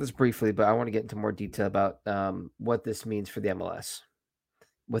this briefly, but I want to get into more detail about what this means for the MLS.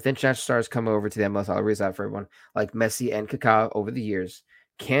 With international stars coming over to the MLS, I'll raise that for everyone, like Messi and Kaká over the years,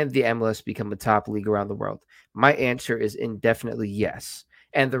 can the MLS become a top league around the world? My answer is indefinitely yes.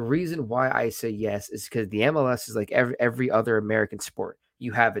 And the reason why I say yes is because the MLS is like every other American sport.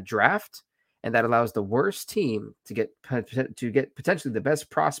 You have a draft, and that allows the worst team to get potentially the best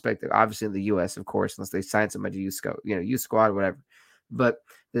prospect, obviously in the U.S., of course, unless they sign somebody to youth squad, whatever. But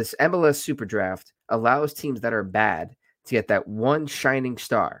this MLS Super Draft allows teams that are bad to get that one shining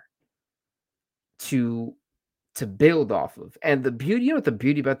star to build off of. And the beauty, what the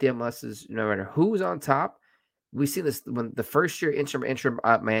beauty about the MLS is, no matter who's on top, we've seen this when the first year Inter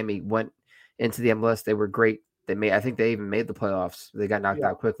Miami went into the MLS, they were great. I think they even made the playoffs. They got knocked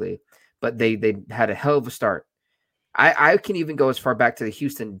out quickly, but they had a hell of a start. I can even go as far back to the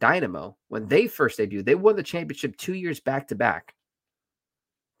Houston Dynamo. When they first debuted, they won the championship 2 years back to back.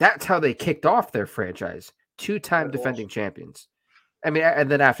 That's how they kicked off their franchise. 2-time defending champions. I mean, and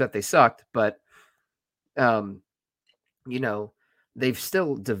then after that they sucked, but they've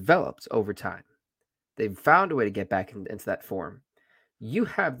still developed over time. They've found a way to get back into that form. You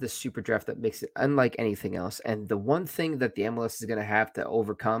have this super draft that makes it unlike anything else. And the one thing that the MLS is going to have to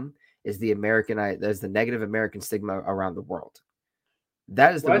overcome is the negative American stigma around the world.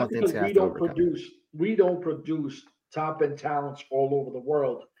 That is the one thing that's going to have to overcome. We don't produce top-end talents all over the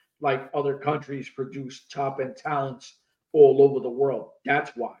world like other countries produce top-end talents all over the world.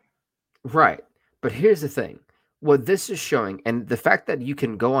 That's why. Right. But here's the thing. What this is showing, and the fact that you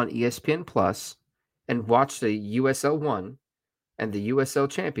can go on ESPN Plus and watch the USL 1 and the USL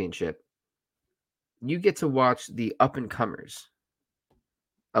Championship, you get to watch the up-and-comers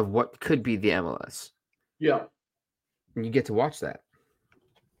of what could be the MLS. Yeah. And you get to watch that.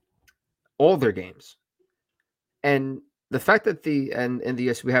 All their games. And The fact that the and in the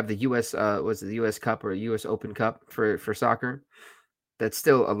US we have the US was it the US Cup or US Open Cup for soccer that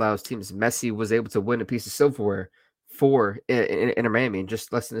still allows teams. Messi was able to win a piece of silverware for Inter Miami in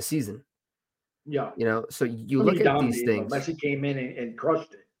just less than a season. Yeah. You know, so you I mean, look he at these dominated, but things, Messi came in and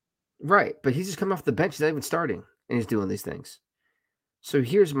crushed it. right? But he's just coming off the bench; he's not even starting, and he's doing these things. So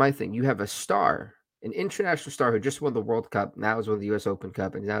here's my thing: you have a star, an international star who just won the World Cup, now has won the U.S. Open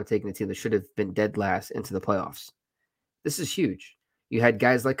Cup, and is now taking a team that should have been dead last into the playoffs. This is huge. You had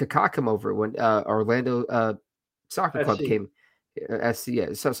guys like Kaká come over when Orlando Soccer Club SC. came, SC,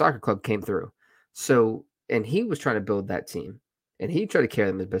 yeah, Soccer Club came through. So, and he was trying to build that team, and he tried to carry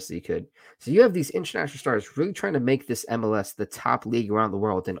them as best as he could. So you have these international stars really trying to make this MLS the top league around the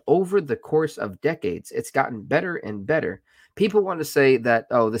world. And over the course of decades, it's gotten better and better. People want to say that,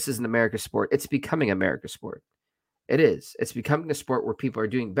 oh, this isn't America's sport. It's becoming America's sport. It is. It's becoming a sport where people are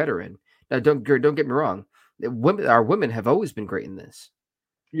doing better in. Now, don't get me wrong. Our women have always been great in this.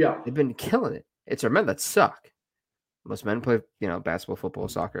 Yeah. They've been killing it. It's our men that suck. Most men play, basketball, football,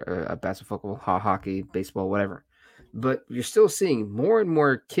 soccer, basketball, football, hockey, baseball, whatever. But you're still seeing more and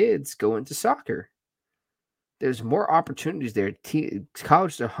more kids go into soccer. There's more opportunities there.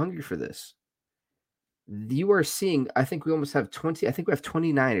 Colleges are hungry for this. You are seeing, I think we almost have 20, I think we have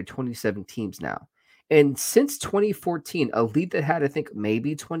 29 or 27 teams now. And since 2014, a league that had, I think,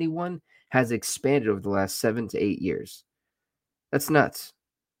 maybe 21 has expanded over the last 7 to 8 years. That's nuts.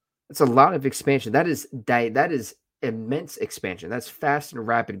 That's a lot of expansion. That is immense expansion. That's fast and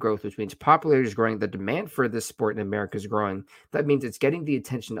rapid growth, which means popularity is growing. The demand for this sport in America is growing. That means it's getting the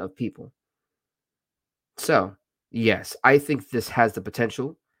attention of people. So, yes, I think this has the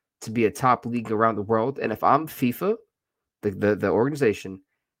potential to be a top league around the world. And if I'm FIFA, the organization,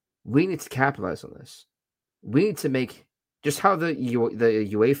 we need to capitalize on this. We need to make just how the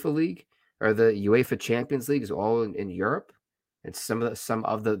UEFA League or the UEFA Champions League is all in Europe, and some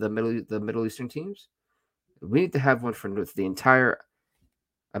of the Middle Eastern teams. We need to have one for the entire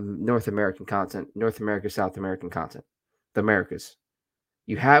North American continent, North America, South American continent, the Americas.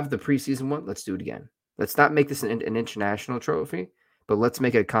 You have the preseason one. Let's do it again. Let's not make this an international trophy, but let's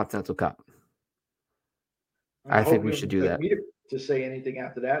make it a continental cup. I think we should do that. Me to say anything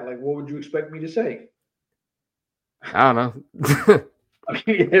after that. Like, what would you expect me to say? I don't know. I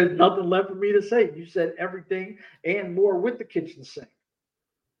mean, there's nothing left for me to say. You said everything and more with the kitchen sink.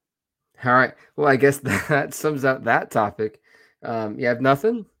 All right. Well, I guess that sums up that topic. You have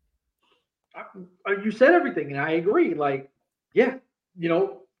nothing? You said everything, and I agree. Like, yeah,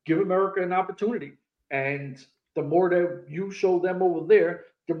 give America an opportunity. And the more that you show them over there,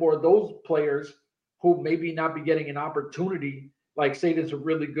 the more those players who maybe not be getting an opportunity, like say there's a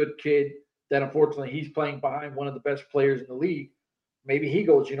really good kid that unfortunately he's playing behind one of the best players in the league. Maybe he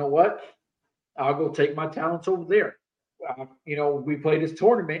goes, you know what? I'll go take my talents over there. We play this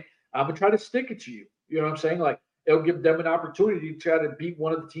tournament. I'm gonna try to stick it to you. You know what I'm saying? Like it'll give them an opportunity to try to beat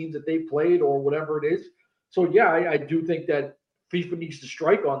one of the teams that they played or whatever it is. So yeah, I do think that FIFA needs to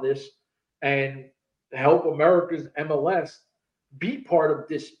strike on this and help America's MLS be part of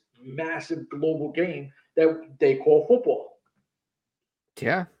this massive global game that they call football.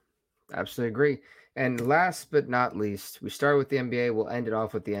 Yeah, absolutely agree. And last but not least, we start with the NBA. We'll end it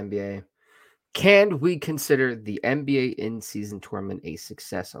off with the NBA. Can we consider the NBA in-season tournament a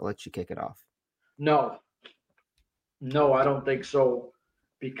success? I'll let you kick it off. No, I don't think so,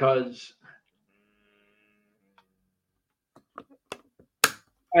 because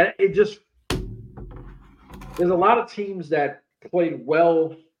it just there's a lot of teams that played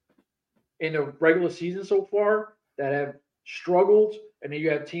well in the regular season so far that have struggled, and then you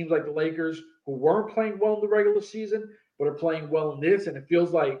have teams like the Lakers who weren't playing well in the regular season but are playing well in this, and it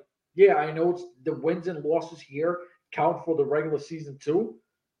feels like, yeah, I know it's the wins and losses here count for the regular season too,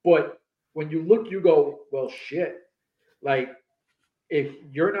 but when you look, you go, well, shit, like if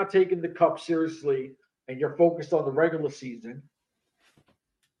you're not taking the cup seriously and you're focused on the regular season,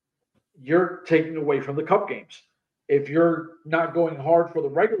 you're taking away from the cup games. If you're not going hard for the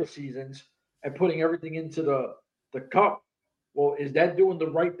regular seasons and putting everything into the cup, well, is that doing the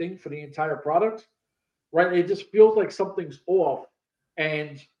right thing for the entire product? Right? It just feels like something's off.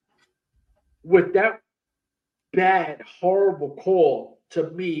 And with that bad, horrible call, to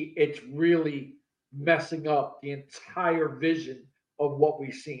me, it's really messing up the entire vision of what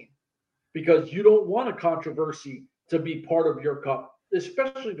we've seen. Because you don't want a controversy to be part of your cup,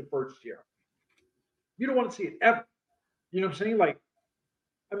 especially the first year. You don't want to see it ever. You know what I'm saying? Like,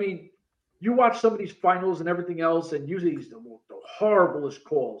 I mean, you watch some of these finals and everything else, and usually it's the horriblest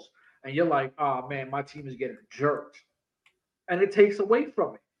calls, and you're like, oh man, my team is getting jerked. And it takes away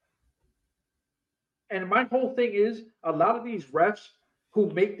from it. And my whole thing is a lot of these refs who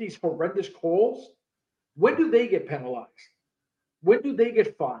make these horrendous calls, when do they get penalized? When do they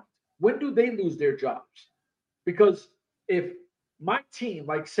get fined? When do they lose their jobs? Because if my team,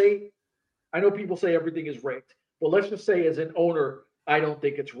 like say, I know people say everything is rigged, but let's just say as an owner, I don't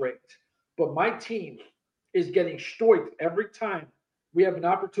think it's rigged. But my team is getting stoiked every time we have an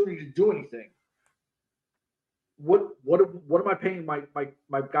opportunity to do anything. What am I paying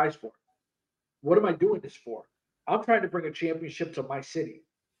my guys for? What am I doing this for? I'm trying to bring a championship to my city,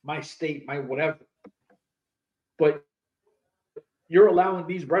 my state, my whatever. But you're allowing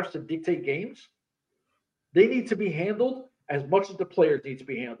these refs to dictate games. They need to be handled as much as the players need to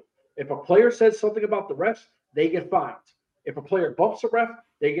be handled. If a player says something about the refs, they get fined. If a player bumps a ref,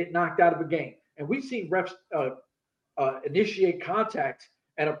 they get knocked out of a game. And we've seen refs initiate contact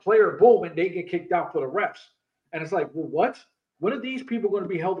and a player boom and they get kicked out for the refs. And it's like, well, what? When are these people going to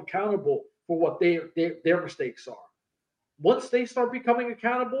be held accountable for what their mistakes are? Once they start becoming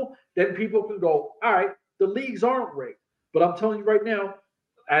accountable, then people can go, all right, the leagues aren't rigged. But I'm telling you right now,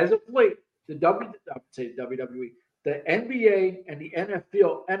 as of late, the WWE, the NBA and the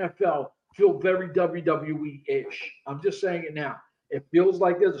NFL feel very WWE-ish. I'm just saying it now. It feels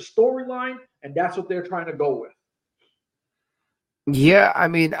like there's a storyline, and that's what they're trying to go with. Yeah, I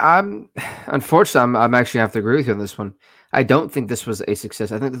mean, unfortunately, I'm actually gonna have to agree with you on this one. I don't think this was a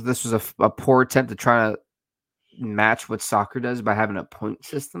success. I think that this was a poor attempt to try to match what soccer does by having a point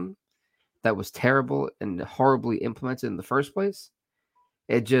system that was terrible and horribly implemented in the first place.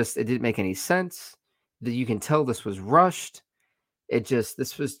 It didn't make any sense. That you can tell this was rushed.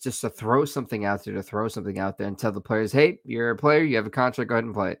 This was just to throw something out there and tell the players, hey, you're a player, you have a contract, go ahead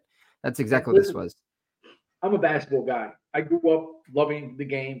and play it. That's exactly what this was. I'm a basketball guy. I grew up loving the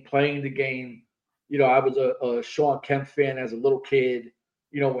game, playing the game. You know, I was a Shawn Kemp fan as a little kid,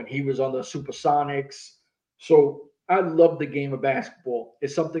 you know, when he was on the Supersonics. So I love the game of basketball.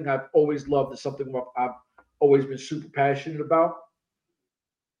 It's something I've always loved. It's something I've always been super passionate about.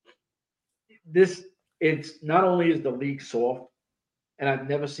 It's not only is the league soft, and I've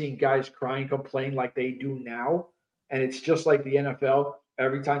never seen guys cry and complain like they do now. And it's just like the NFL.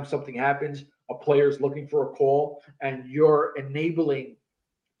 Every time something happens, a player's looking for a call, and you're enabling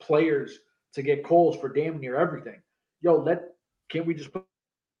players to get calls for damn near everything. Yo, can't we just play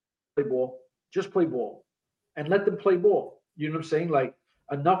ball? Just play ball, and let them play ball. You know what I'm saying? Like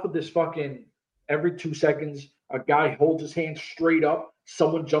enough of this fucking every 2 seconds a guy holds his hand straight up,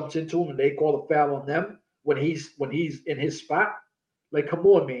 someone jumps into him, and they call a foul on them when he's in his spot. Like, come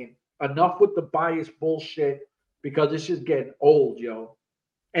on, man. Enough with the bias bullshit because it's just getting old, yo.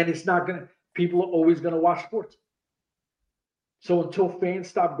 And it's not gonna. People are always gonna watch sports. So until fans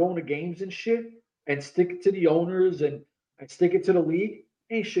stop going to games and shit and stick it to the owners and stick it to the league,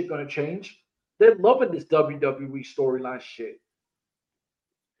 ain't shit gonna change. They're loving this WWE storyline shit.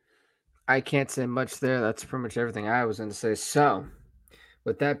 I can't say much there. That's pretty much everything I was going to say. So,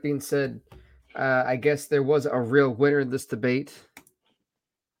 with that being said, I guess there was a real winner in this debate.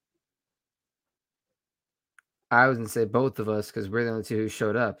 I was going to say both of us because we're the only two who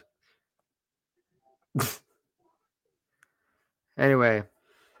showed up. Anyway,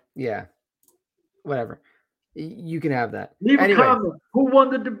 yeah, whatever. You can have that. Leave a comment. Who won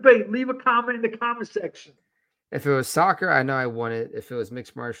the debate? Leave a comment in the comment section. If it was soccer, I know I won it. If it was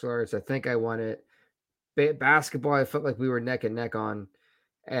mixed martial arts, I think I won it. Basketball, I felt like we were neck and neck on.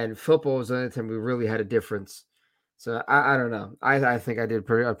 And football was the only time we really had a difference. So I don't know. I think I did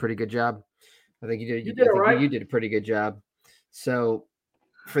a pretty good job. I think you did. You did all right. You did a pretty good job. So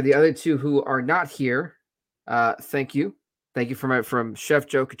for the other two who are not here, thank you. Thank you from Chef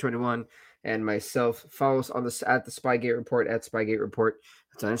Joker 21 and myself. Follow us on at the Spygate Report at Spygate Report.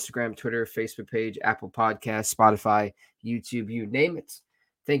 It's on Instagram, Twitter, Facebook page, Apple Podcasts, Spotify, YouTube, you name it.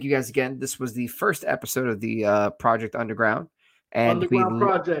 Thank you guys again. This was the first episode of the Project Underground. And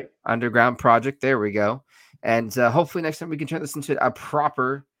Underground Project. There we go. And hopefully next time we can turn this into a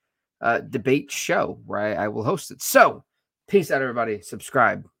proper debate show where I will host it. So, peace out, everybody.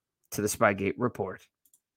 Subscribe to the Spygate Report.